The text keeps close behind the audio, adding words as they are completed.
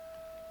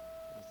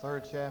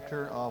third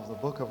chapter of the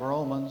book of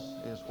Romans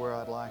is where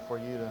I'd like for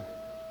you to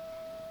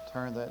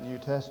turn that New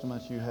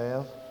Testament you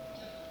have.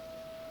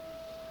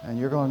 And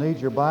you're going to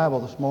need your Bible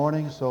this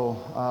morning, so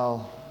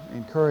I'll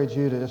encourage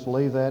you to just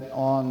leave that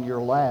on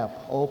your lap,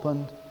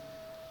 opened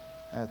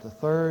at the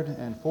third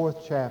and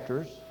fourth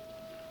chapters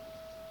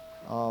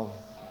of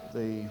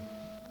the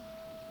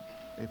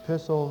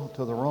Epistle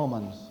to the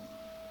Romans.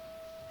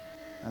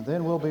 And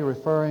then we'll be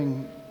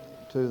referring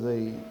to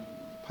the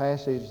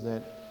passage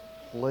that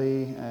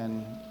Lee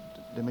and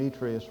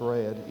Demetrius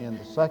read in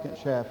the second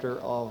chapter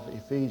of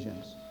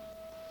Ephesians.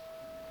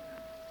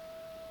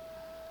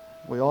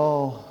 We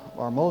all,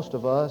 or most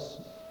of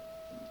us,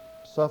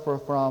 suffer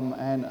from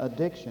an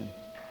addiction.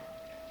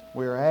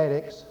 We're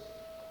addicts.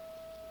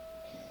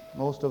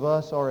 Most of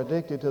us are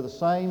addicted to the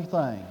same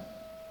thing.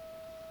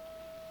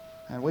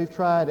 And we've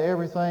tried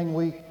everything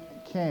we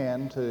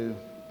can to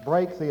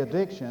break the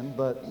addiction,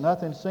 but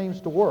nothing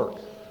seems to work.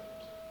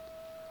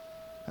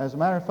 As a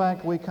matter of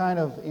fact, we kind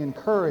of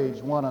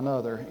encourage one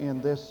another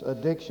in this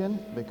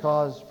addiction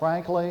because,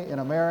 frankly, in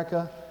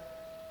America,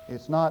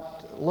 it's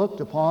not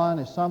looked upon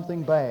as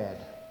something bad.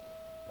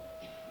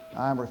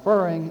 I'm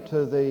referring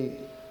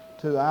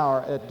to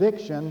our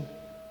addiction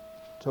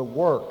to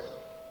work.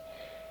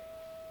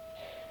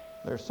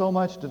 There's so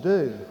much to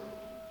do.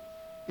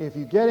 If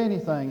you get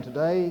anything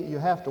today, you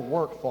have to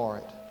work for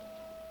it.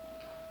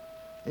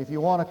 If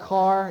you want a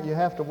car, you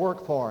have to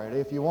work for it.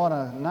 If you want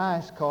a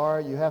nice car,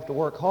 you have to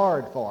work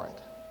hard for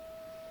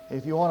it.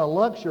 If you want a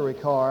luxury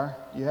car,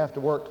 you have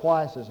to work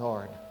twice as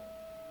hard.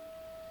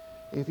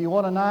 If you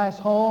want a nice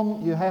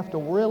home, you have to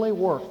really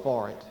work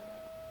for it.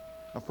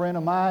 A friend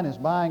of mine is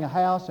buying a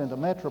house in the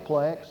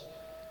Metroplex.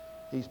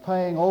 He's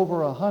paying over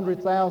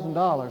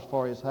 $100,000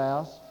 for his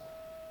house.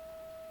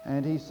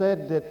 And he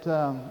said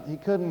that he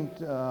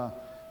couldn't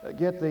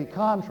get the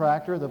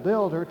contractor, the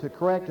builder, to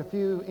correct a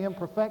few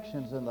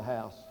imperfections in the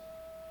house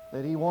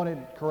that he wanted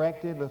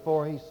corrected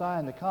before he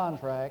signed the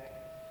contract.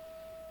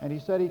 And he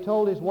said he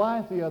told his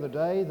wife the other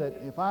day that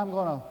if I'm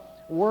going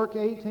to work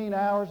 18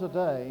 hours a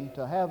day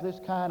to have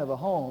this kind of a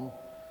home,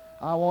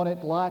 I want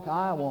it like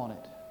I want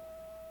it.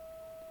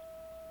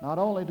 Not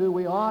only do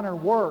we honor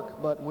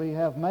work, but we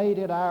have made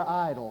it our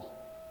idol.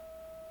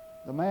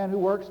 The man who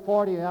works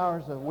 40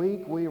 hours a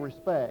week, we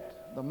respect.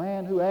 The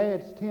man who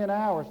adds 10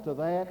 hours to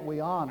that, we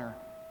honor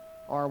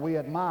or we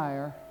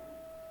admire.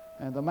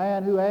 And the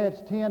man who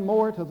adds 10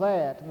 more to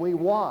that, we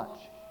watch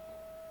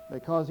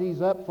because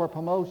he's up for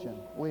promotion.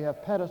 We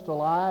have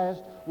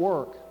pedestalized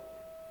work.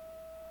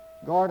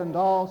 Gordon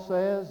Dahl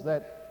says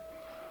that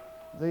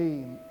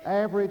the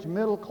average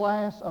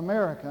middle-class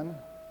American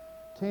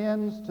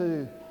tends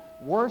to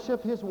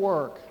worship his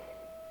work,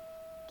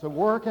 to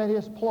work at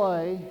his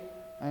play,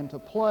 and to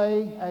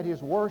play at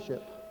his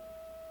worship.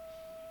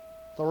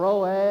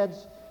 Thoreau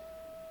adds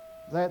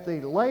that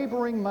the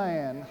laboring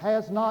man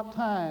has not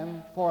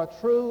time for a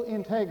true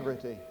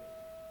integrity,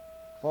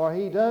 for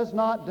he does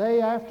not day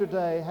after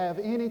day have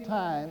any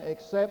time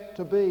except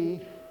to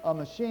be a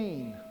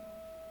machine.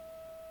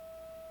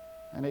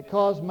 And it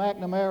caused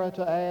McNamara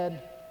to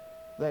add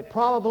that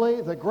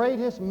probably the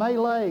greatest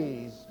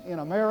malaise in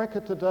America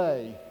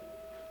today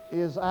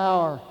is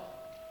our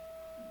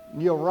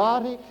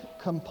neurotic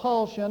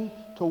compulsion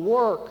to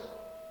work.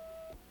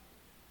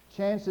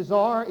 Chances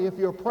are, if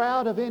you're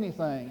proud of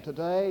anything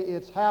today,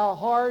 it's how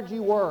hard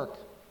you work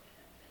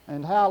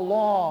and how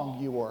long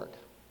you work.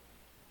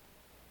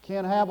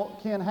 Ken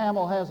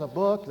Hamill has a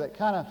book that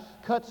kind of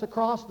cuts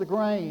across the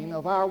grain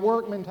of our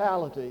work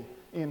mentality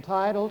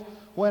entitled,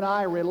 "When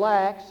I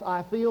Relax,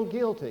 I Feel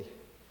Guilty."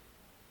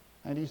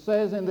 And he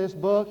says in this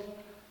book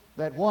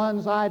that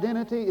one's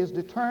identity is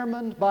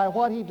determined by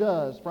what he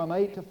does from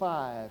 8 to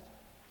 5.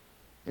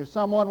 If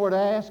someone were to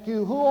ask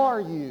you, "Who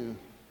are you?"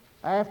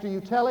 after you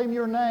tell him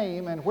your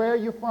name and where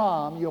you're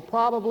from, you'll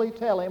probably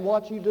tell him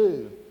what you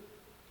do.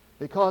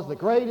 Because the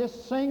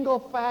greatest single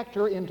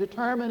factor in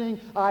determining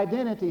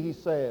identity, he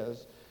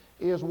says,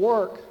 is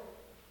work.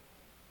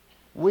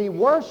 We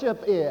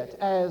worship it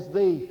as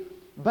the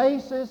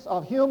basis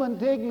of human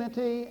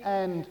dignity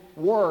and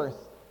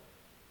worth.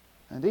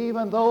 And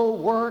even though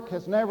work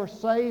has never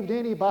saved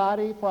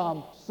anybody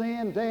from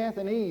sin, death,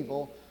 and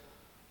evil,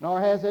 nor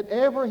has it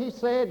ever, he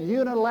said,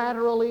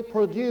 unilaterally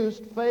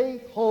produced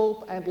faith,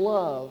 hope, and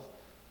love.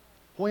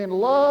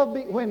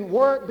 When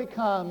work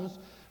becomes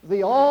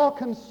the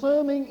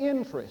all-consuming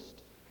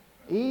interest,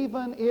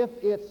 even if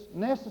it's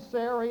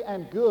necessary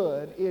and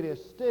good, it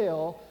is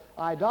still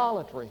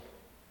idolatry.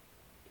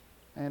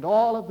 And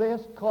all of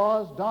this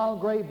caused Donald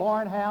Gray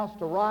Barnhouse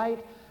to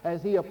write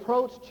as he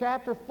approached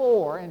chapter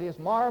 4 in his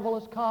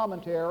marvelous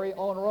commentary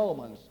on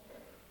Romans,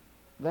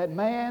 that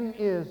man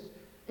is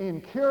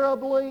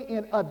incurably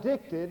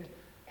addicted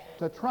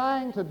to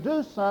trying to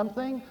do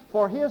something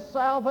for his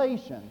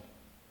salvation.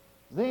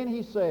 Then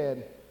he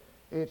said,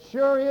 it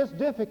sure is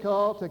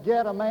difficult to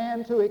get a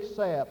man to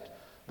accept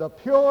the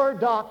pure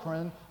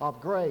doctrine of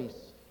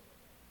grace.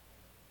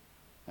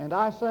 And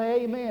I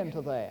say amen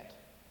to that.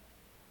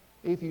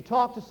 If you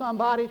talk to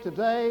somebody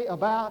today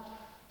about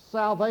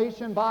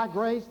salvation by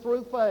grace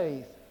through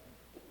faith,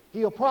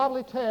 He'll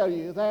probably tell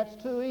you,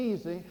 that's too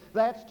easy,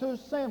 that's too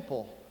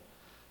simple.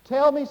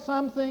 Tell me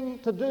something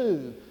to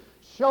do.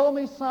 Show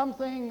me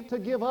something to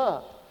give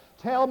up.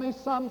 Tell me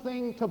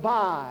something to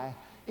buy.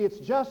 It's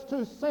just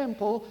too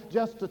simple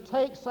just to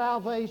take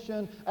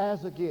salvation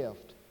as a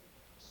gift.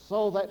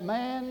 So that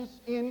man's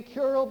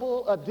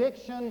incurable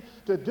addiction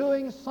to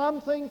doing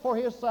something for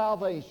his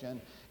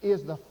salvation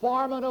is the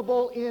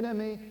formidable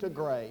enemy to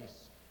grace.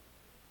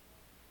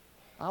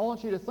 I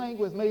want you to think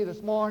with me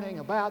this morning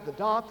about the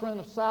doctrine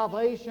of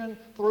salvation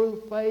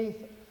through faith,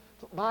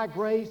 by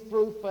grace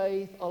through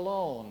faith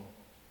alone.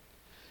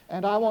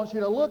 And I want you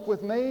to look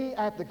with me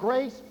at the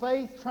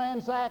grace-faith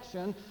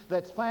transaction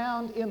that's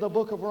found in the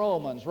book of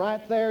Romans,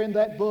 right there in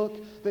that book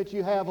that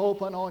you have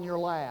open on your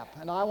lap.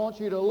 And I want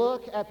you to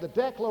look at the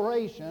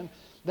declaration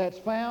that's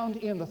found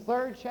in the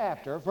 3rd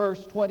chapter,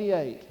 verse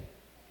 28.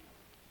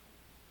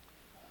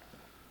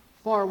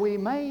 For we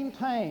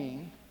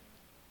maintain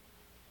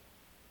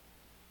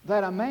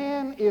that a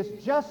man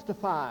is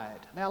justified.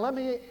 Now let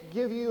me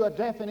give you a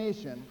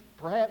definition.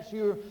 Perhaps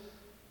you're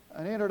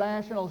an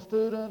international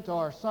student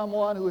or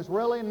someone who has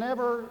really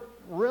never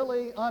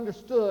really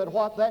understood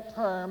what that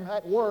term,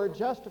 that word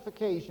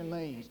justification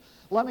means.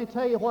 Let me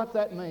tell you what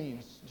that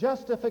means.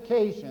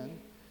 Justification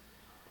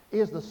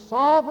is the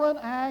sovereign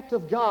act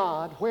of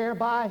God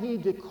whereby He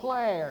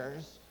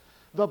declares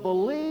the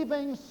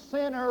believing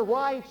sinner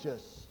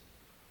righteous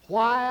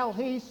while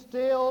he's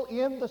still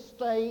in the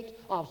state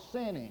of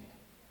sinning.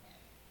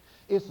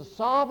 It's the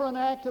sovereign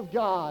act of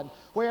God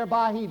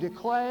whereby He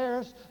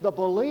declares the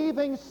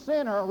believing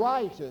sinner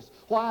righteous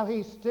while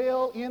he's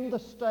still in the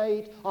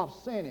state of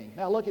sinning.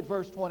 Now look at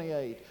verse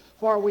 28.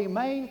 For we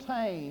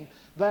maintain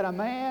that a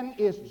man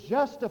is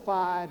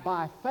justified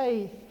by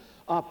faith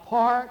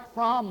apart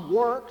from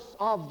works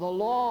of the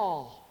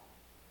law.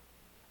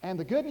 And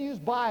the Good News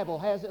Bible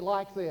has it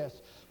like this.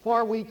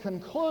 For we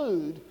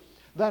conclude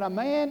that a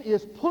man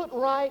is put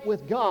right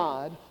with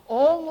God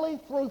only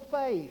through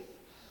faith,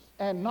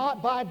 and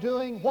not by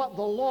doing what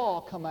the law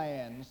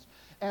commands.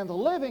 And the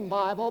Living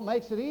Bible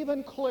makes it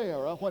even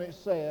clearer when it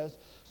says,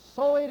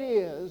 so it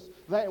is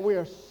that we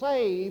are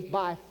saved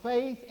by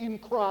faith in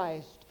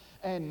Christ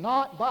and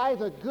not by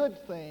the good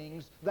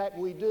things that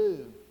we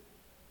do.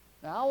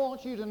 Now I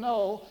want you to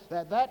know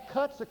that that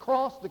cuts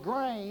across the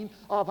grain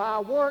of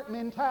our work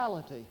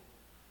mentality.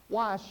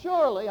 Why,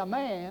 surely a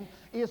man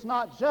is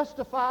not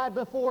justified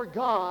before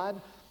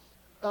God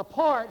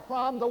apart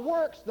from the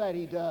works that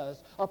he does,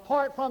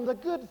 apart from the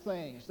good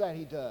things that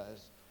he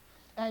does.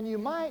 And you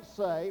might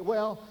say,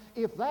 well,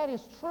 if that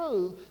is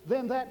true,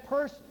 then that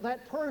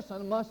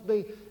person must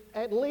be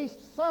at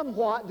least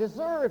somewhat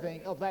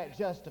deserving of that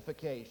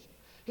justification.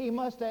 He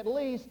must at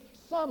least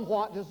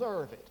somewhat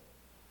deserve it.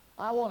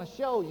 I want to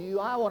show you,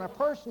 I want to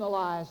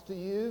personalize to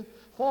you,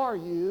 for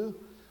you,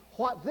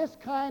 what this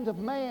kind of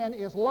man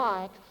is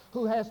like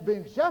who has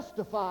been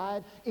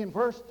justified in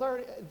verse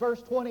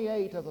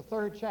 28 of the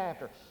 3rd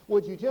chapter.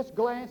 Would you just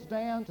glance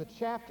down to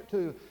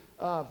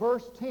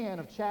verse 10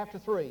 of chapter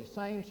 3,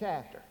 same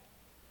chapter.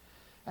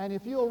 And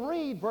if you'll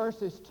read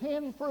verses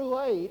 10 through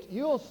 8,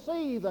 you'll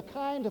see the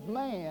kind of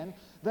man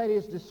that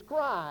is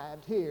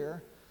described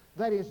here,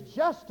 that is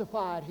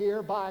justified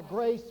here by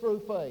grace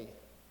through faith.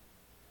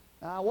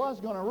 Now, I was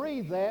going to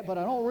read that, but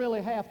I don't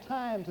really have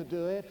time to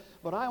do it.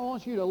 But I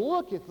want you to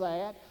look at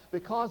that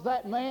because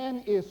that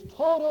man is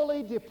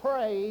totally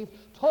depraved,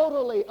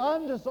 totally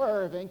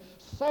undeserving,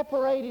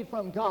 separated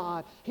from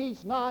God.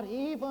 He's not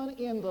even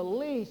in the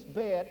least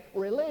bit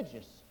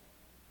religious.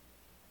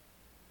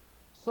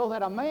 So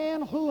that a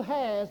man who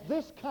has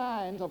this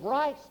kind of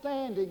right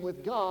standing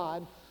with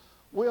God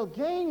will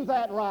gain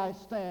that right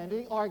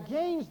standing, or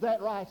gains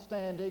that right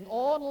standing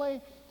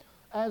only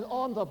as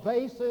on the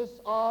basis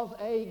of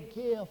a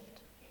gift.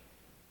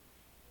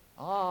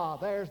 Ah,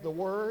 there's the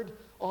word,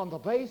 on the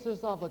basis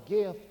of a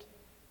gift.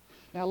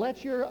 Now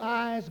let your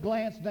eyes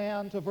glance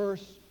down to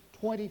verse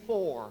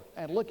 24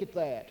 and look at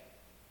that.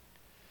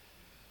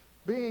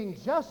 Being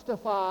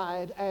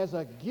justified as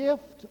a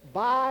gift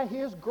by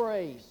His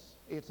grace.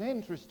 It's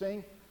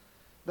interesting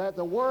that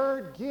the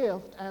word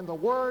gift and the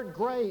word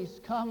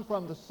grace come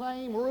from the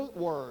same root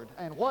word.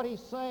 And what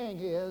he's saying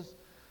is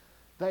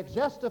that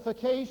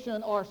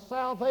justification or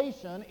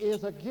salvation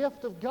is a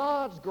gift of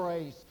God's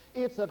grace.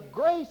 It's a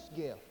grace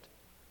gift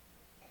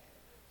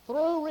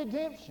through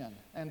redemption.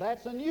 And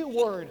that's a new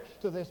word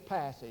to this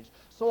passage.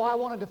 So I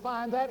want to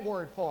define that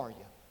word for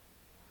you.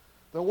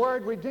 The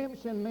word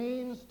redemption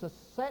means to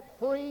set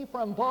free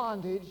from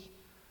bondage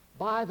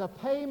by the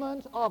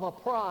payment of a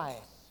price.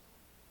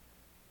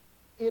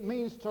 It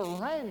means to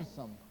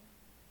ransom.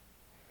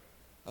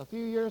 A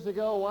few years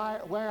ago,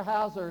 the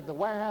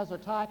Weyerhaeuser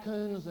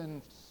tycoons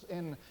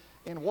in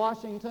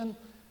Washington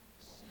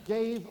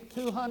gave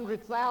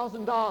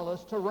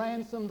 $200,000 to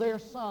ransom their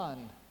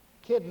son,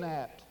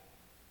 kidnapped.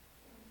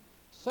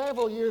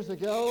 Several years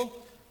ago,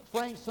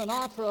 Frank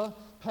Sinatra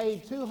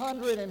paid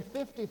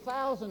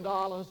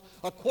 $250,000,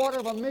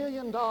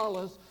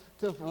 $250,000,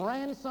 to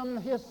ransom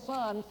his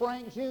son,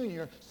 Frank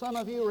Jr. Some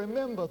of you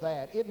remember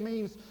that. It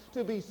means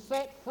to be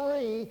set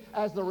free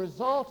as the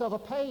result of a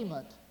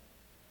payment.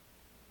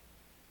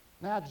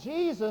 Now,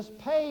 Jesus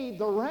paid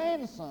the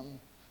ransom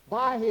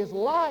by his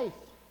life,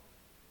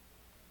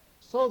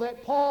 so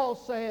that Paul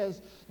says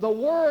the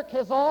work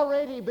has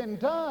already been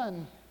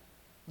done.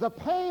 The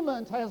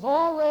payment has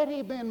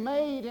already been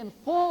made in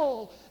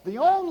full. The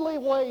only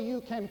way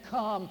you can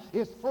come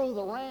is through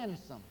the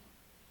ransom.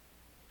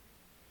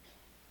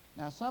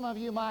 Now, some of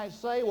you might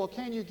say, well,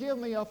 can you give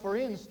me for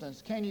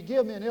instance, can you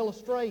give me an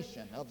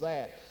illustration of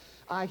that?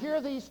 I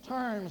hear these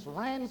terms,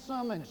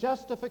 ransom and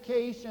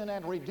justification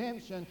and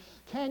redemption.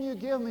 Can you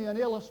give me an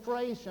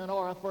illustration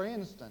or a for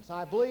instance?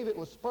 I believe it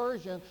was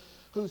Spurgeon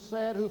who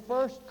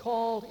first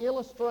called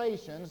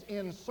illustrations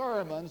in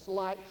sermons,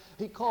 like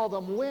he called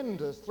them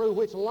windows through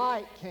which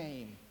light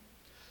came.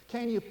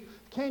 Can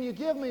you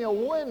give me a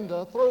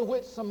window through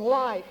which some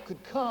light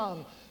could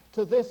come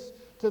to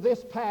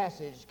this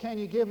passage? Can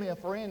you give me a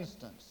for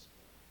instance?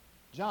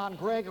 John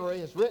Gregory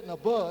has written a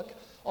book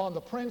on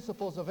the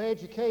principles of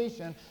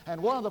education,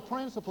 and one of the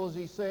principles,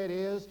 he said,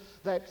 is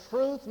that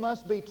truth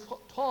must be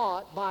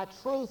taught by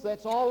truth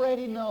that's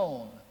already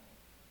known.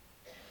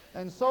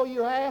 And so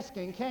you're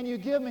asking, can you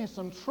give me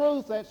some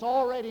truth that's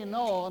already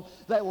known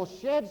that will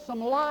shed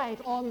some light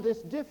on this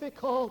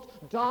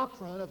difficult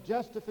doctrine of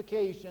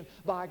justification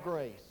by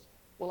grace?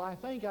 Well, I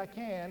think I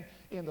can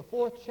in the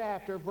 4th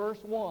chapter, verse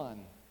 1.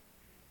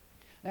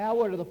 Now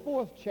we're to the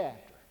 4th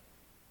chapter,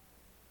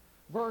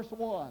 verse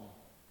 1.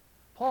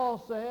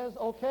 Paul says,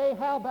 okay,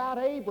 how about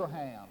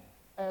Abraham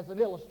as an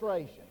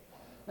illustration?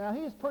 Now,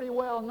 he's pretty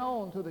well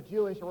known to the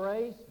Jewish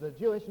race, the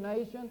Jewish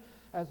nation.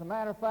 As a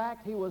matter of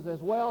fact, he was as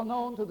well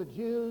known to the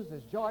Jews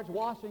as George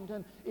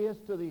Washington is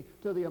to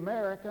the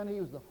American.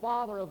 He was the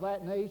father of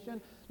that nation.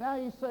 Now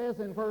he says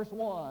in verse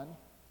 1,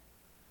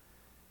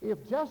 if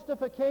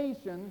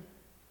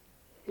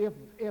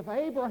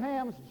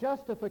Abraham's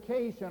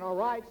justification or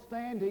right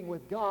standing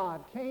with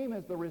God came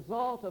as the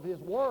result of his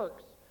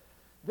works,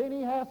 then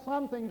he has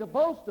something to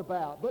boast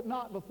about, but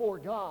not before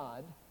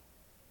God.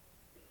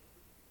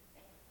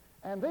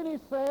 And then he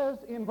says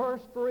in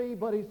verse 3,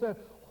 but he says,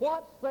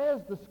 what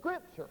says the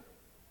Scripture?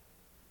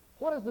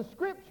 What does the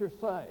Scripture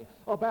say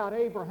about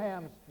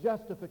Abraham's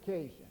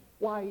justification?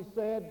 Why, he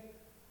said,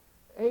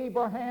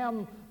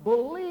 Abraham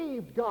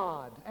believed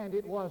God, and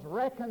it was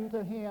reckoned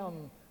to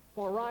him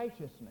for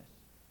righteousness.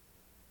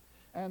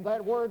 And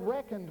that word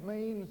reckoned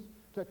means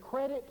to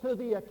credit to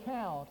the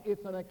account.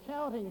 It's an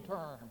accounting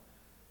term.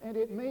 And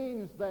it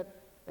means that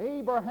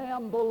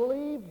Abraham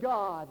believed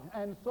God,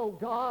 and so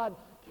God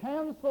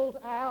canceled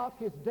out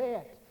his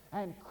debt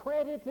and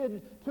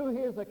credited to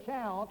his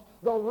account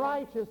the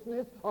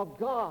righteousness of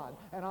God.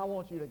 And I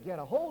want you to get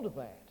a hold of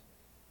that.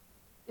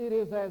 It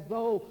is as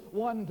though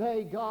one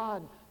day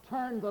God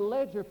turned the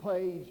ledger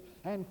page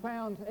and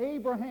found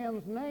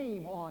Abraham's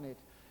name on it,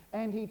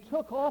 and he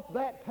took off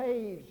that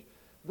page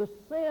the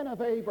sin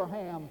of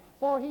Abraham,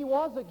 for he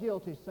was a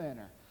guilty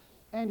sinner.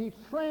 And he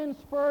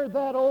transferred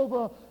that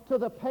over to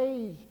the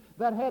page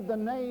that had the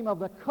name of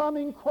the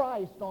coming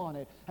Christ on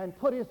it and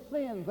put his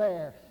sin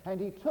there. And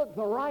he took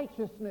the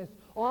righteousness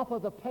off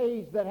of the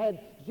page that had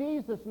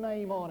Jesus'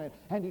 name on it,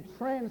 and he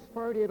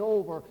transferred it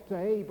over to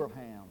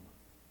Abraham.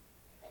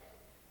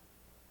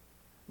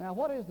 Now,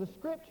 what is the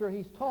Scripture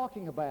he's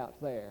talking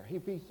about there?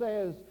 If he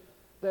says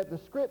that the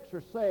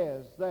Scripture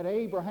says that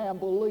Abraham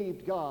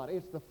believed God,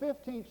 it's the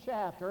 15th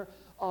chapter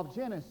of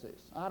Genesis.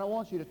 I don't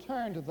want you to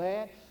turn to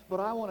that, but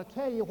I want to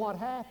tell you what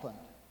happened.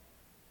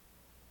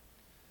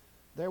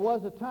 There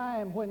was a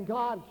time when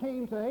God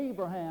came to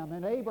Abraham,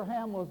 and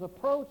Abraham was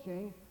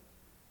approaching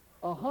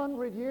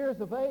 100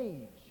 years of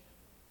age.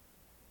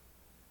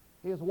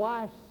 His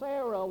wife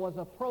Sarah was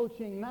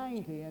approaching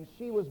 90, and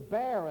she was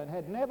barren,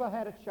 had never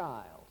had a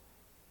child.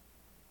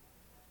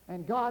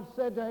 And God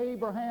said to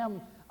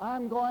Abraham,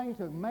 I'm going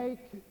to make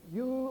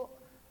you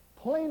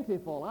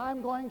plentiful.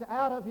 I'm going to,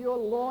 out of your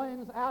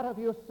loins, out of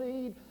your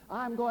seed,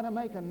 I'm going to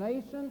make a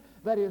nation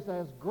that is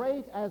as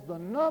great as the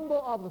number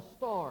of the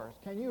stars.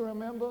 Can you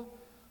remember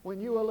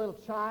when you were a little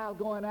child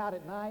going out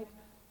at night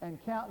and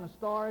counting the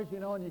stars,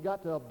 and you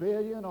got to a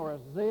billion or a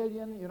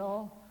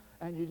zillion,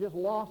 and you just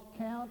lost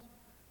count?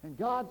 And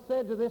God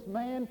said to this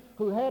man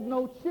who had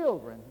no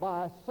children,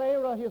 by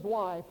Sarah his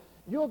wife,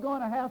 you're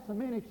going to have so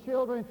many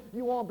children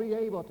you won't be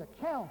able to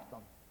count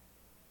them.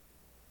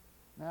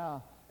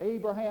 Now,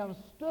 Abraham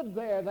stood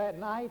there that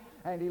night,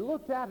 and he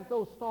looked out at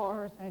those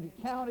stars, and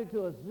he counted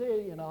to a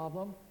zillion of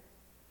them.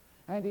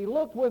 And he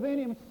looked within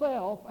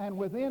himself and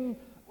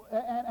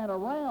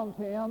around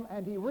him,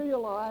 and he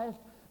realized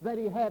that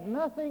he had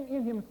nothing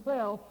in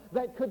himself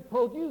that could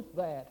produce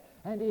that.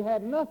 And he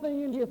had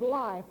nothing in his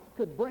life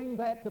could bring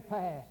that to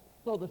pass.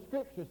 So the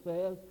Scripture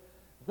says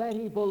that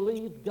he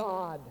believed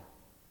God.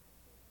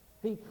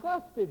 He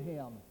trusted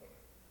him.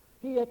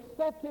 He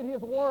accepted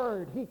his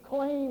word. He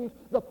claimed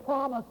the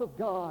promise of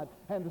God.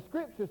 And the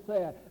Scripture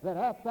said that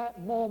at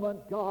that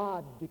moment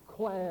God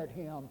declared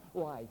him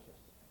righteous.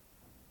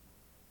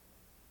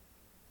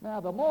 Now,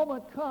 the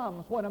moment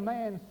comes when a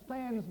man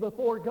stands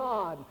before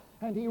God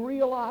and he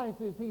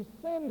realizes he's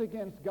sinned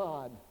against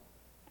God.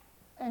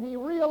 And he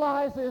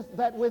realizes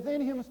that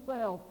within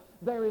himself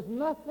there is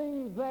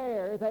nothing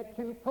there that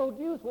can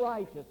produce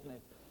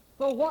righteousness.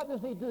 So what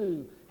does he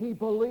do? He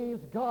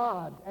believes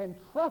God and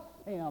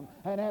trusts him,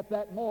 and at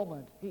that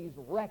moment he's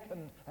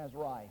reckoned as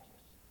righteous.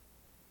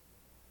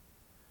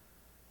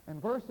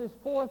 And verses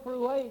 4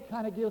 through 8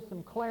 kind of gives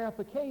some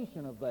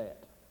clarification of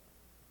that.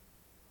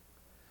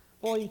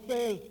 For he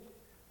says,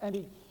 and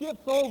he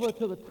shifts over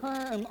to the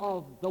term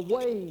of the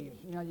wage.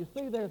 Now you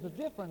see there's a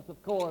difference,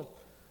 of course,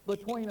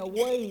 between a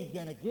wage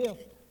and a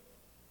gift.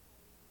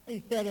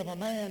 He said if a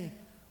man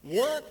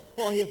works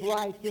for his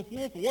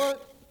righteousness,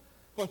 works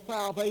for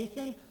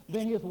salvation,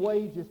 then his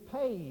wage is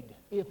paid.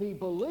 If he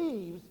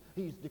believes,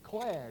 he's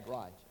declared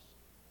righteous.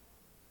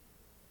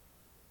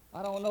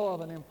 I don't know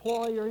of an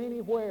employer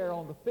anywhere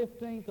on the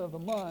 15th of the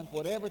month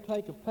would ever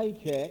take a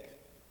paycheck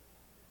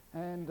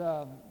and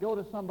go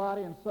to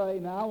somebody and say,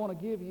 now I want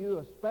to give you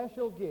a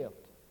special gift.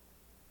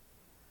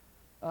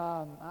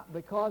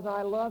 Because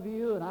I love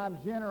you and I'm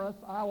generous,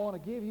 I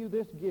want to give you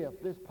this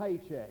gift, this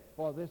paycheck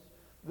for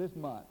this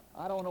month.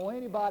 I don't know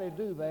anybody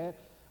do that,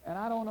 and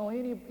I don't know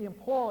any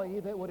employee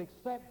that would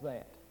accept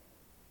that.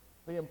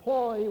 The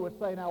employee would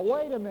say, now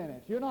wait a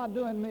minute, you're not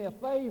doing me a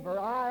favor,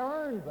 I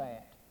earned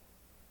that.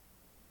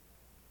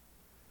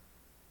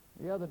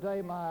 The other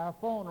day our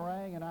phone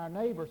rang and our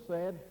neighbor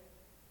said,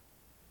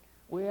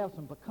 we have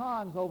some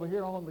pecans over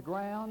here on the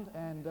ground,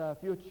 and if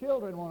your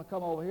children want to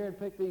come over here and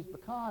pick these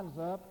pecans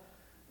up,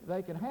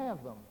 they can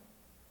have them.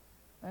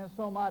 And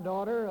so my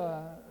daughter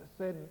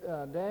said,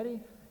 Daddy,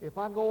 if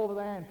I go over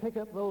there and pick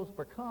up those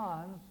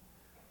pecans,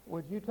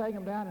 would you take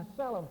them down and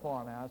sell them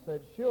for me? I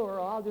said, sure,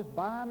 I'll just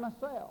buy them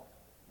myself.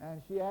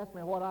 And she asked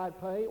me what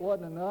I'd pay. It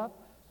wasn't enough,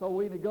 so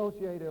we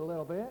negotiated a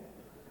little bit,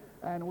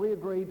 and we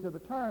agreed to the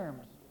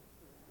terms.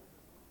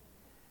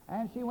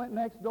 And she went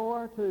next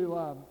door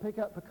to pick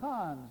up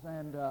pecans,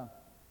 and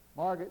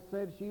Margaret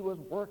said she was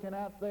working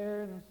out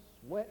there and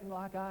sweating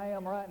like I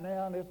am right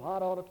now in this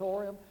hot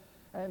auditorium,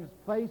 and his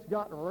face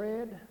got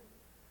red,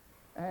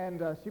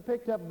 and she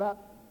picked up about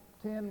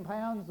 10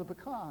 pounds of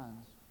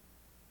pecans.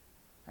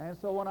 And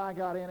so when I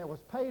got in, it was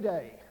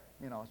payday,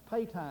 it's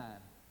pay time.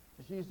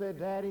 And she said,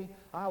 Daddy,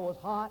 I was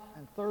hot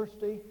and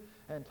thirsty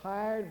and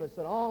tired, but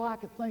said all I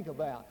could think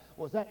about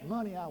was that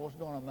money I was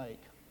going to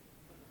make.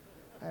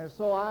 And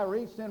so I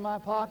reached in my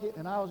pocket,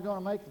 and I was going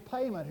to make the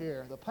payment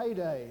here, the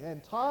payday.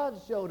 And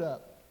Todd showed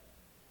up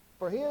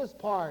for his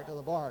part of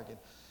the bargain.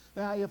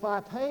 Now, if I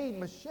paid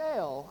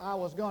Michelle, I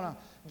was going to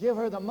give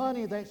her the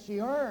money that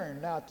she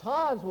earned. Now,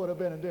 Todd's would have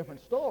been a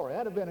different story.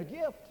 That would have been a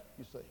gift,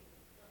 you see.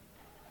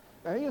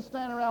 Now, he was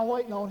standing around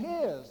waiting on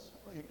his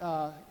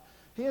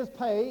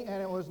pay,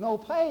 and it was no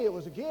pay, it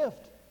was a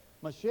gift.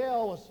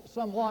 Michelle was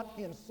somewhat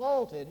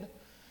insulted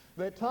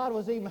that Todd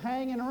was even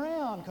hanging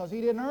around because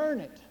he didn't earn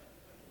it.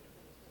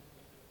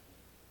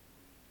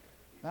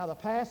 Now, the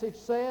passage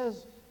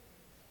says,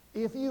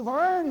 if you've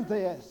earned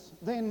this,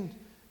 then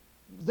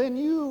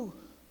you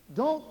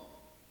don't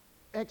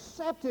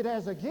accept it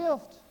as a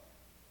gift.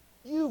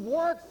 You've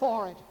worked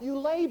for it. You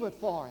labored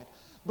for it.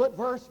 But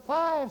verse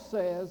 5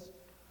 says,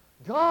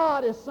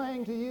 God is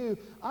saying to you,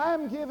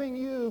 I'm giving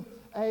you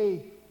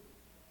a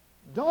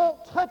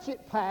don't touch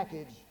it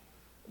package.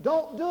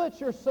 Don't do it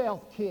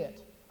yourself kit.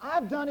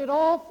 I've done it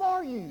all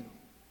for you.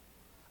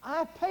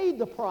 I've paid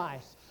the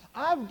price.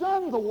 I've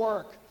done the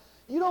work.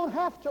 You don't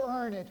have to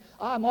earn it.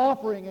 I'm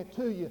offering it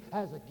to you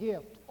as a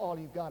gift. All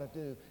you've got to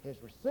do is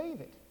receive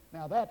it.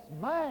 Now that's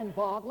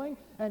mind-boggling,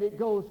 and it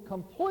goes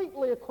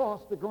completely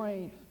across the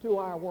grain to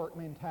our work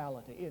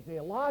mentality. It's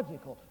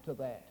illogical to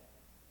that.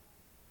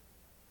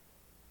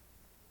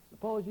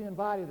 Suppose you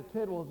invited the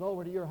Tidwells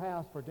over to your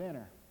house for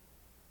dinner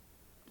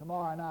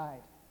tomorrow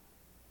night,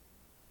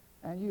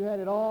 and you had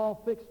it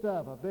all fixed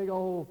up, a big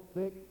old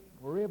thick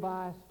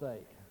ribeye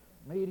steak,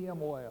 medium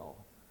well,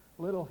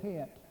 little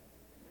hint.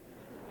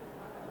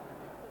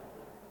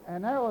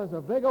 And there was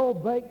a big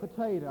old baked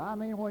potato. I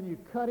mean, when you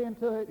cut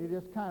into it, it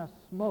just kind of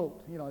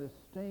smoked, just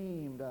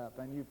steamed up,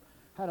 and you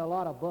had a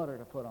lot of butter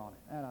to put on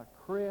it, and a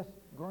crisp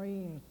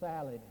green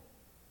salad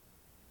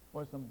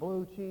with some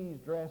blue cheese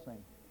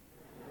dressing,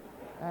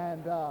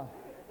 and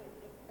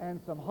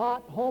some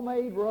hot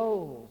homemade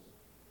rolls,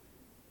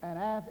 and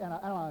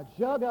a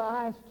jug of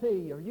iced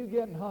tea. Are you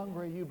getting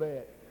hungry? You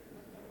bet.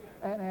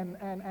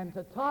 And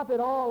to top it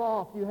all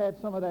off, you had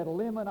some of that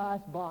lemon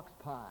ice box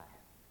pie.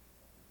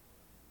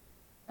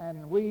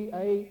 And we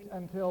ate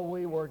until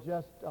we were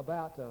just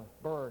about to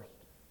burst.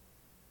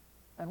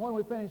 And when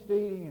we finished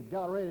eating and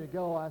got ready to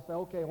go, I said,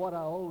 okay, what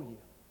I owe you?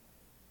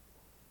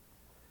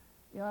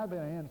 That'd be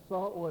an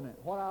insult, wouldn't it?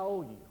 What I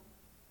owe you?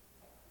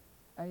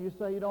 And you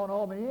say, you don't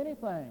owe me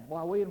anything.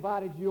 Why, we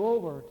invited you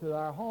over to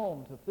our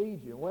home to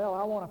feed you. Well,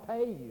 I want to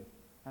pay you.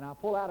 And I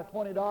pull out a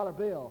 $20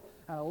 bill,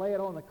 and I lay it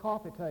on the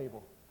coffee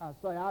table. I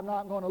say, I'm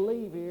not going to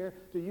leave here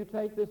till you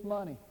take this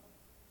money.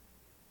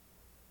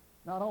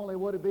 Not only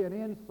would it be an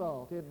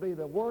insult, it'd be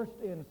the worst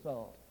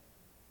insult.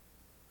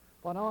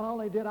 For not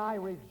only did I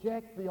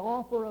reject the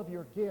offer of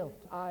your gift,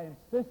 I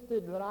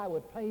insisted that I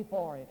would pay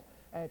for it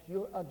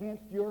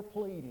against your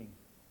pleading.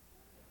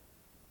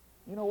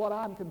 You know what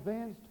I'm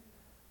convinced?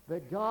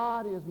 That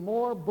God is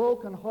more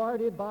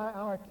brokenhearted by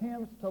our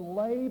attempts to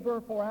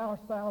labor for our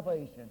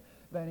salvation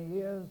than he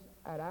is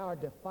at our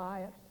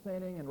defiant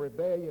sinning and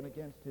rebellion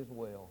against his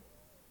will.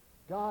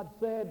 God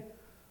said,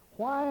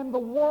 why in the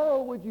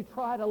world would you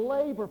try to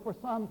labor for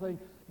something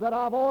that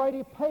I've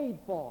already paid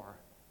for?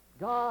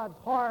 God's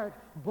heart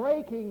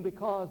breaking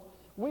because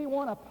we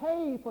want to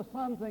pay for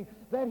something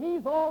that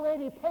he's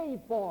already paid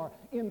for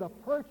in the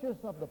purchase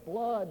of the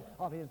blood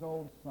of his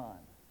own Son.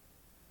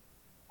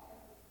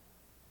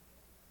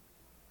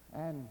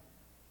 And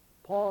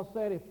Paul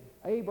said, if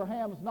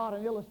Abraham's not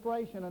an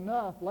illustration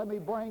enough, let me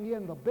bring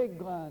in the big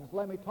guns.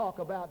 Let me talk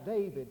about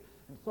David.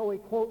 And so he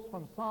quotes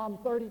from Psalm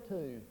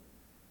 32,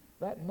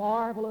 that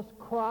marvelous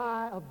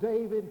cry of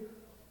David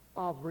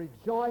of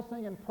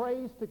rejoicing and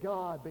praise to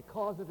God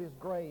because of his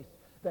grace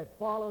that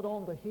followed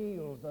on the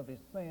heels of his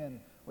sin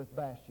with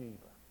Bathsheba.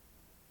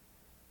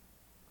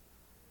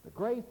 The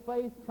great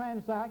faith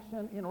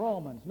transaction in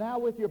Romans. Now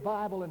with your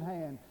Bible in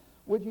hand,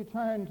 would you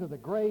turn to the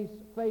grace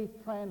faith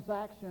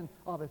transaction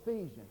of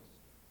Ephesians?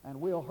 And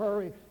we'll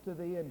hurry to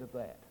the end of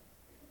that.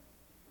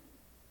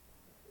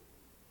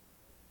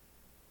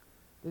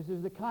 This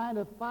is the kind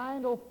of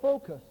final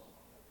focus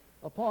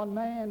upon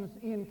man's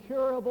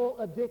incurable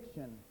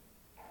addiction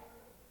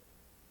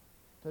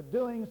to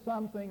doing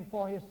something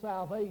for his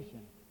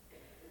salvation.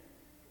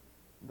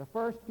 In the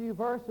first few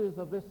verses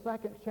of this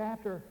second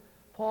chapter,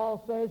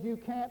 Paul says you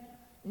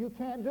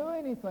can't do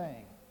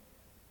anything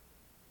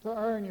to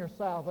earn your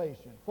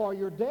salvation, for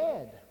you're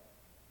dead.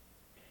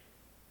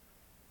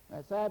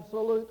 That's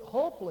absolute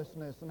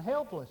hopelessness and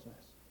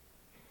helplessness.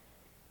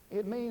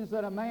 It means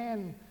that a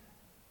man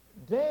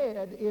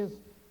dead is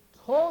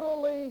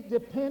totally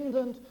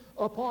dependent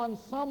upon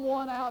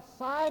someone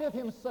outside of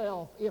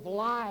himself if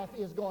life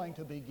is going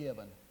to be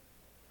given.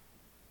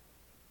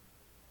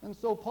 And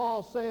so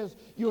Paul says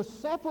you're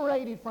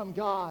separated from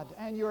God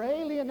and you're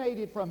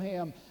alienated from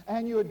him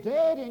and you're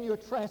dead in your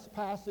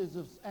trespasses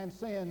and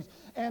sins,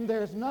 and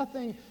there's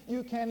nothing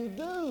you can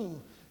do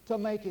to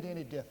make it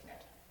any different.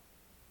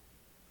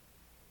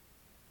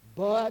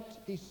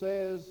 But, he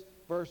says,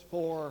 verse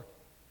 4,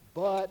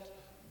 but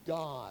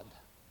God.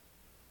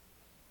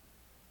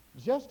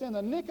 Just in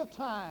the nick of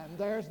time,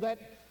 there's that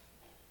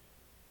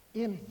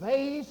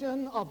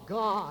invasion of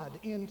God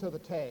into the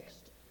text.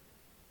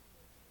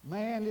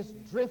 Man is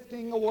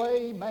drifting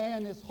away.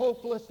 Man is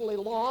hopelessly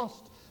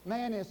lost.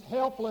 Man is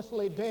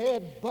helplessly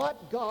dead,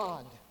 but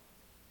God.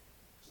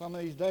 Some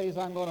of these days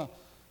I'm going to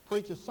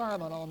preach a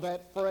sermon on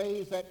that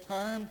phrase, that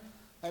term,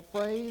 that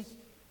phrase.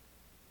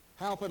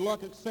 Alfred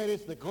Luckett said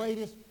it's the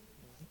greatest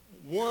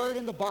word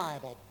in the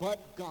Bible,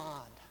 but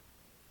God.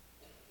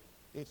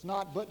 It's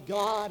not but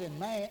God and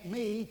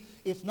me.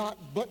 It's not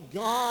but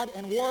God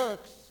and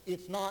works.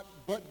 It's not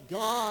but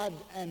God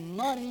and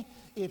money.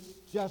 It's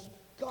just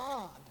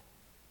God.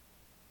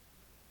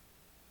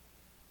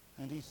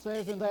 And he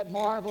says in that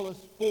marvelous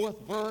fourth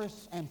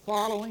verse and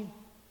following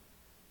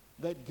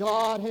that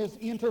God has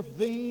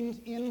intervened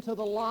into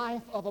the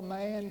life of a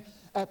man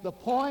at the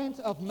point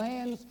of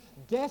man's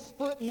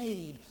desperate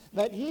need,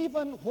 that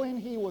even when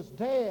he was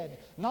dead,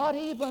 not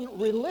even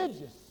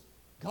religious,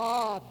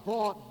 God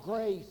brought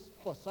grace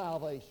for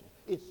salvation.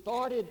 It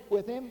started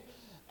with him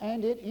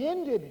and it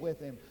ended with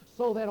him,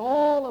 so that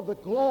all of the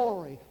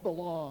glory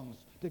belongs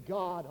to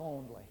God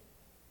only.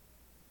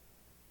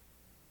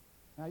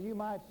 Now you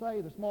might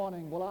say this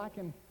morning, well, I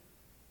can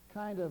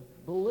kind of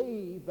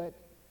believe that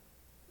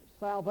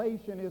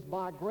salvation is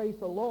by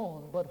grace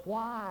alone, but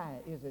why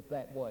is it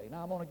that way?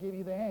 Now I'm going to give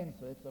you the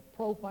answer. It's a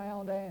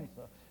profound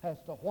answer as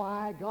to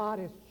why God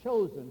has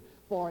chosen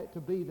for it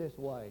to be this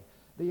way.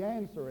 The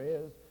answer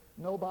is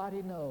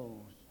nobody knows.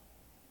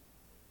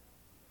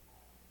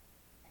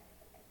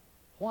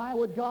 Why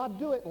would God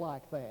do it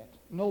like that?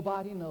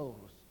 Nobody knows.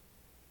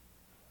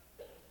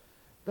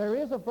 There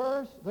is a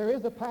verse, there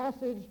is a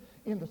passage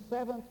in the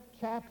 7th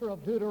chapter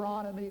of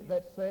Deuteronomy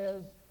that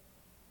says,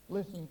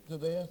 listen to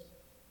this,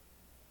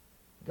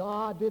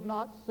 God did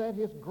not set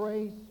his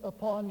grace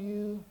upon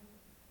you,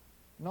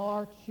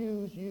 nor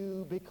choose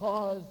you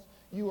because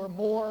you are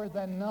more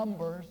in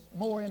number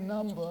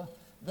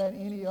than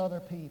any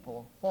other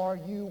people, for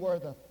you were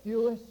the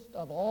fewest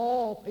of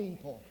all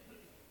people,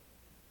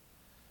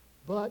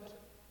 but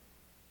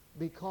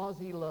because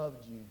he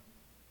loved you.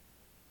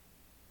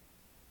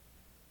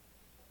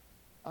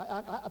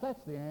 That's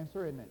the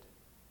answer, isn't it?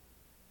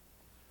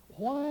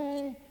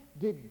 Why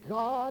did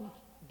God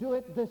do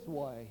it this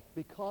way?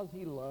 Because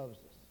he loves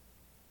us.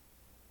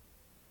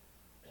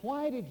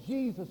 Why did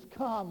Jesus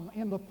come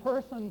in the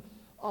person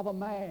of a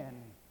man,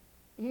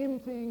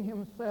 emptying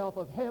himself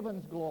of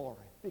heaven's glory?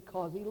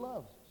 Because he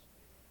loves us.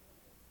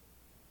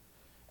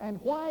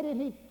 And why did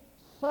he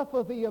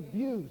suffer the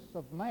abuse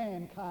of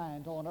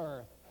mankind on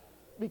earth?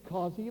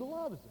 Because he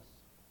loves us.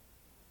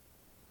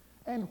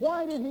 And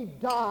why did he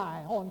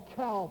die on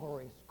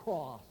Calvary's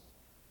cross?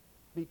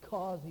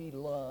 Because he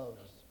loves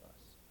us.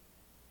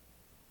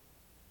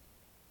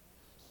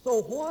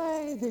 So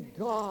why did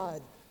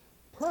God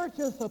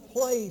purchase a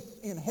place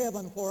in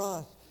heaven for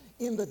us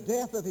in the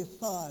death of his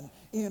Son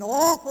and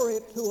offer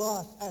it to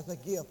us as a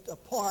gift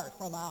apart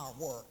from our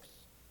works?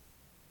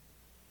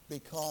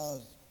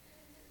 Because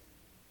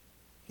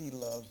he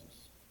loves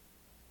us.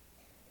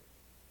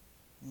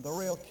 And the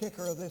real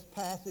kicker of this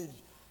passage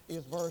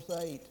is verse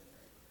 8.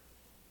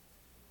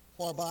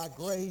 For by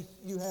grace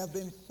you have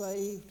been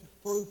saved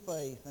through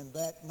faith, and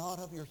that not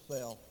of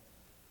yourself,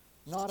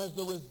 not as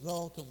the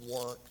result of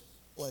works,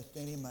 lest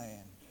any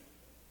man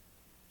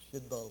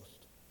should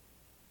boast.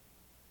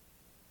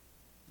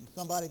 And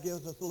somebody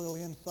gives us a little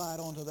insight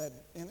into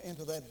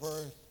that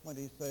verse when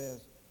he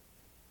says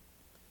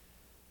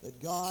that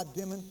God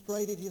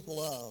demonstrated his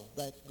love,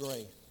 that's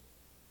grace.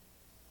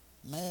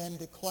 Man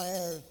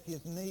declares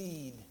his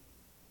need,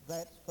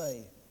 that's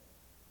faith.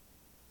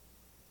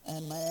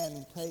 And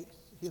man takes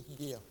his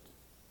gift,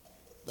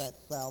 that's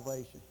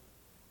salvation.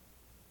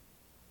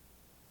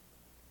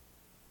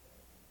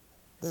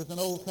 There's an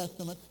Old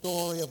Testament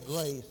story of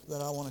grace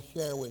that I want to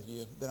share with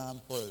you that I'm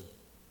through.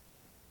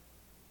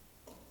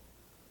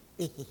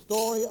 It's the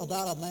story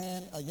about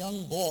a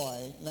young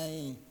boy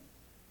named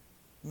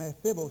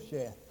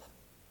Mephibosheth.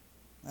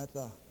 That's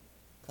a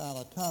kind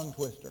of a tongue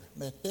twister,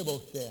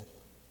 Mephibosheth.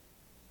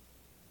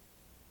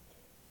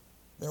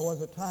 There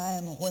was a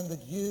time when the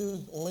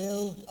Jews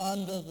lived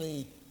under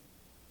the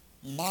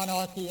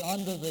monarchy,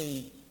 under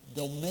the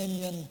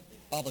dominion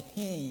of a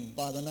king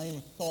by the name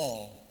of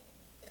Saul.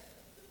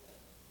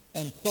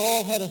 And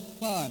Saul had a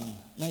son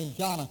named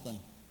Jonathan.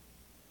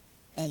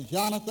 And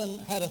Jonathan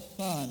had a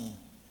son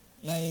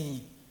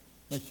named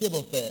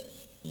Mephibosheth.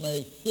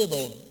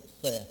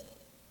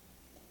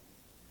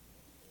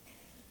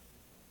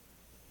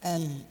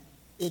 And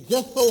it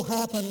just so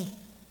happened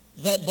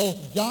that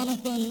both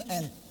Jonathan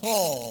and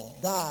Saul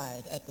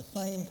died at the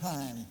same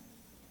time.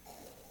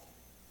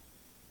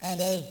 And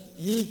as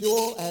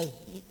usual, as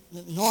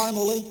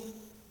normally,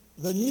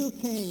 the new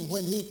king,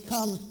 when he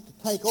comes to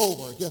take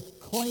over, just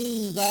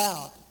cleans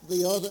out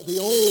the old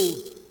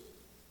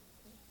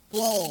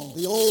throne,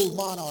 the old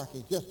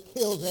monarchy, just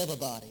kills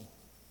everybody.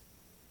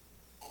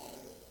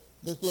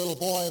 This little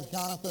boy of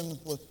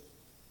Jonathan's was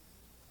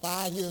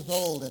 5 years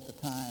old at the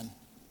time.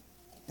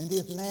 And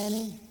his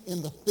nanny,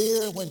 in the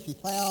fear when she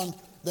found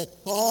that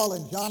Saul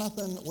and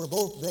Jonathan were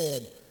both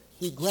dead,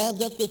 she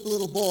grabbed up this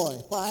little boy,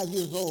 5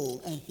 years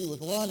old, and she was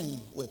running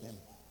with him.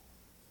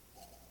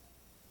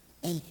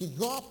 And she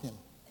dropped him.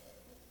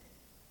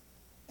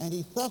 And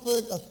he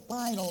suffered a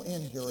spinal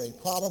injury.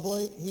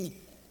 Probably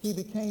he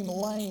became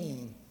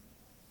lame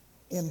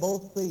in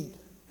both feet.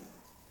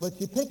 But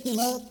she picked him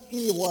up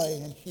anyway,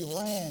 and she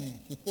ran,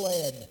 she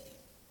fled.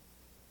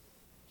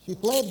 She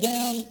fled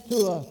down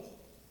to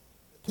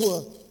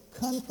a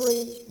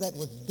country that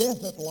was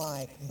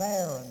desert-like,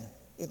 barren.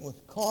 It was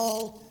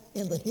called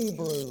in the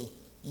Hebrew,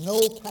 no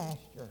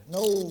pasture,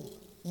 no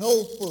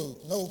fruit,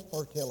 no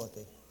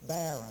fertility,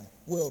 barren,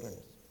 wilderness.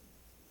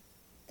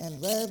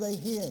 And there they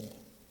hid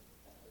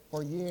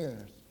for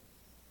years.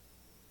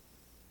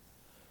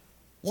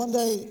 One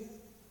day,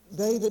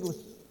 David was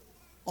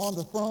on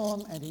the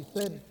throne, and he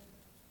said,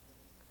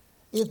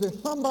 "Is there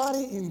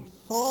somebody in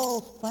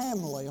Saul's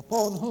family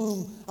upon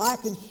whom I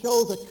can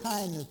show the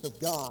kindness of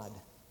God?"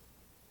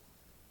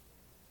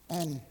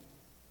 And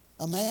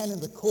a man in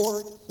the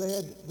court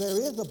said,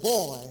 "There is a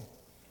boy.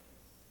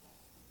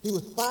 He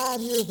was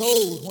 5 years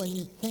old when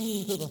you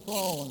came to the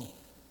throne.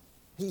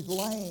 He's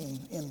lame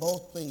in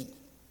both feet."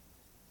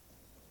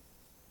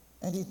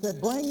 And he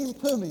said, "Bring him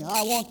to me.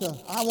 I want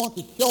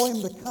to show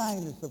him the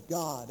kindness of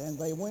God." And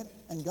they went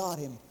and got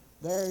him.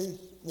 There he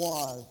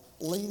was,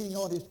 leaning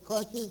on his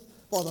crutches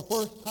for the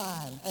first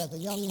time as a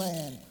young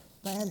man,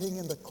 standing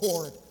in the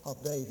court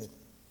of David.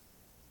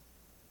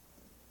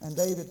 And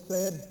David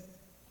said,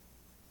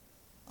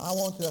 "I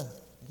want to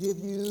give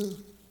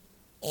you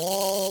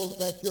all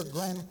that your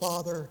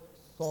grandfather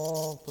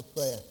Saul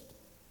possessed.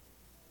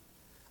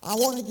 I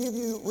want to give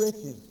you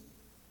riches.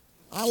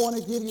 I want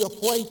to give you a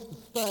place to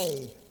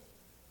stay.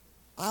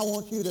 I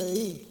want you to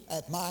eat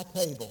at my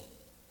table."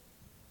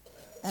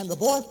 And the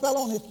boy fell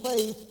on his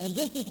face, and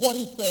this is what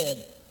he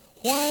said: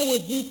 "Why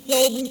would you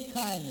show me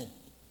kindness?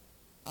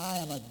 I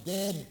am a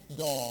dead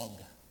dog."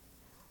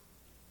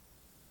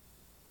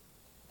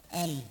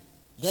 And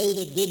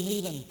David didn't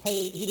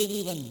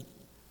even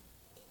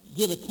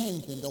give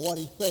attention to what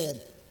he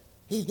said.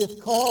 He just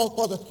called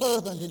for the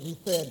servant, and he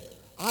said,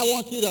 "I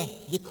want you to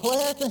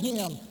declare to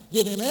him,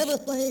 give him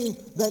everything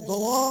that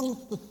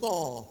belongs to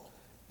Saul,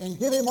 and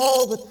give him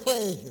all the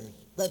treasures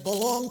that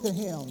belong to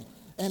him,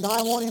 and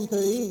I want him to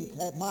eat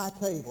at my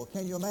table."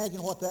 Can you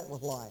imagine what that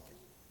was like?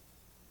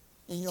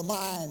 In your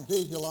mind,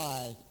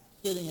 visualize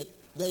sitting at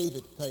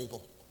David's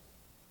table.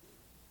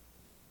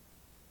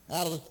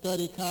 Out of the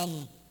study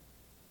comes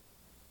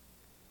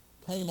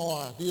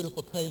Tamar,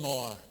 beautiful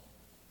Tamar,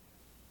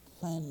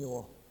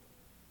 Samuel,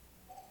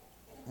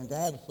 and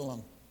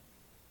Absalom.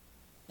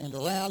 And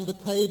around the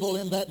table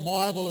in that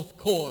marvelous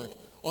court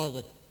are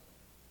the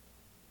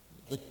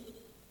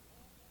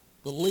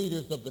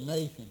leaders of the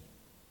nation.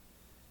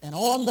 And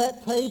on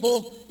that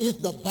table is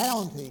the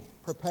bounty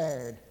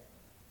prepared.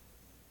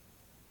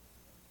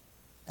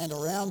 And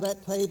around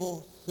that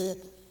table sit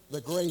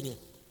the greatest.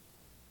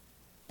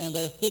 And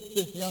there sits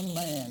this young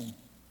man,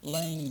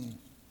 lame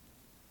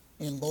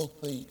in both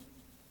feet.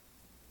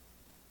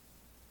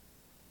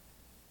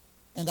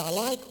 And I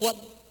like what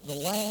the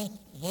last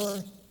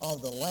verse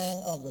of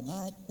the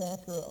ninth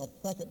chapter of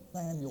 2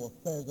 Samuel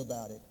says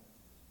about it.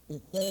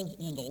 It says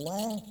in the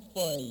last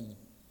phrase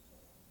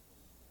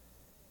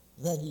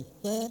that he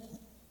sat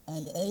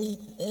and ate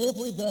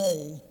every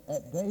day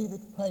at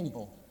David's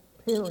table,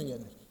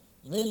 period.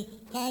 Then,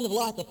 kind of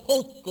like a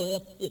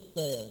postscript, it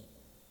says,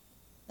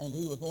 and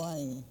he was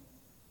lame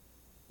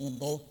in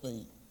both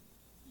feet.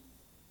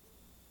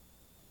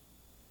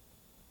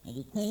 And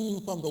he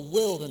came from the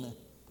wilderness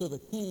to the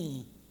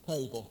king's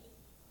table.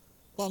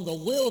 From the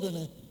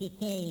wilderness he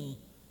came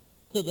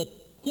to the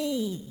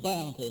king's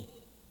bounty,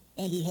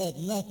 and he had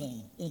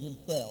nothing in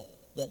himself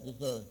that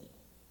deserved it.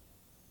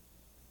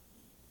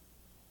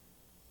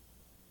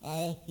 I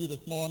ask you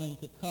this morning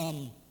to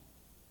come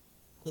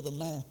to the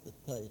master's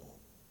table.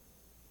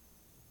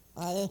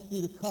 I ask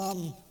you to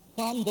come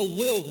from the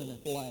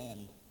wilderness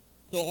land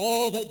to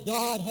all that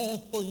God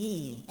has for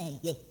you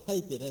and just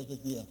take it as a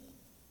gift.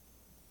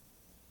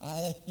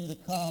 I ask you to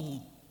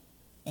come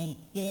and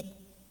sit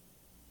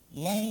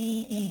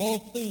lame in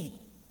both feet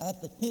at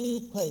the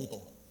king's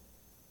table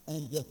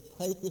and just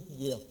take his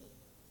gift.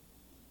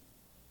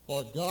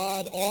 For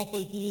God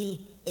offers you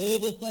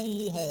everything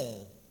he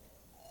has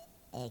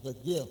as a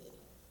gift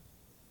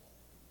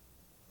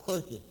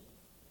purchased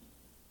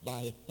by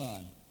his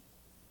Son.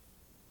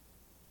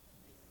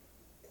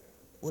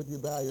 Would you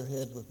bow your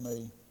heads with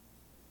me?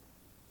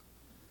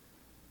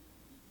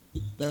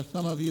 There are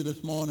some of you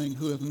this morning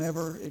who have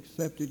never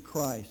accepted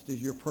Christ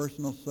as your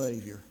personal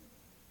Savior.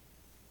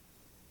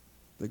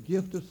 The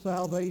gift of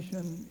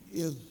salvation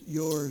is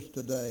yours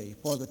today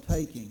for the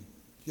taking,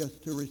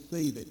 just to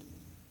receive it,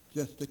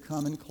 just to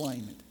come and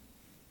claim it.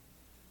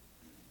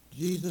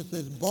 Jesus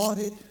has bought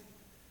it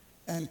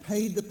and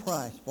paid the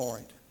price for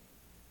it,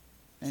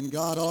 and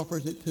God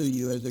offers it to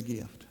you as a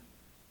gift.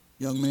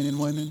 Young men and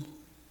women,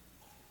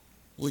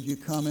 would you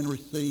come and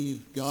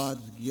receive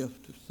God's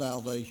gift of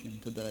salvation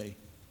today?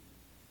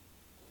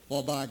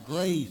 For by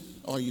grace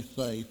are you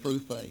saved through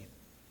faith,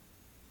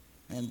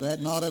 and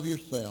that not of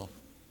yourself.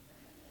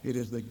 It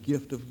is the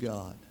gift of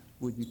God.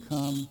 Would you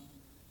come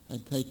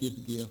and take his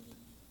gift?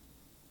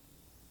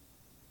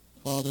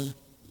 Father,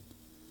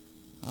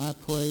 I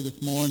pray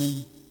this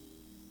morning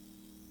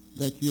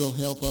that you'll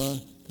help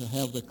us to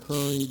have the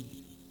courage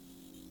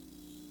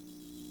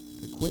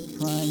to quit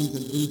trying to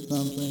do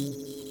something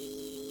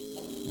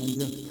and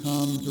just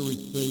come to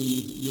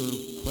receive your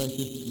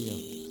precious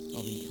gift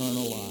of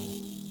eternal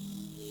life.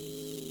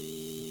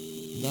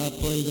 And I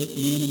pray that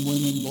men and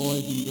women,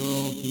 boys and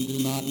girls who do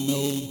not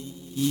know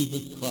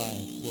Jesus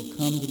Christ will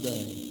come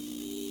today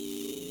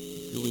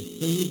to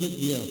receive the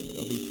gift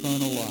of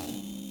eternal life.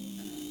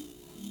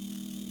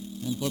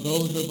 And for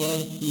those of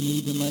us who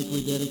need to make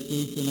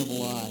rededication of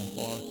life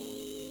or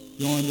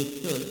join the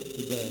church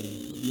today,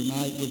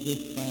 unite with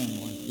this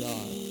family,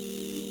 God,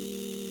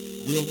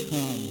 we'll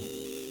come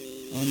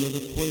under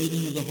the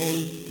pleading of the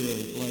Holy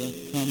Spirit. Let us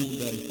come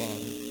today,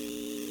 Father,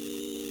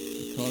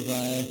 because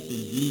I ask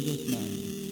in Jesus' name.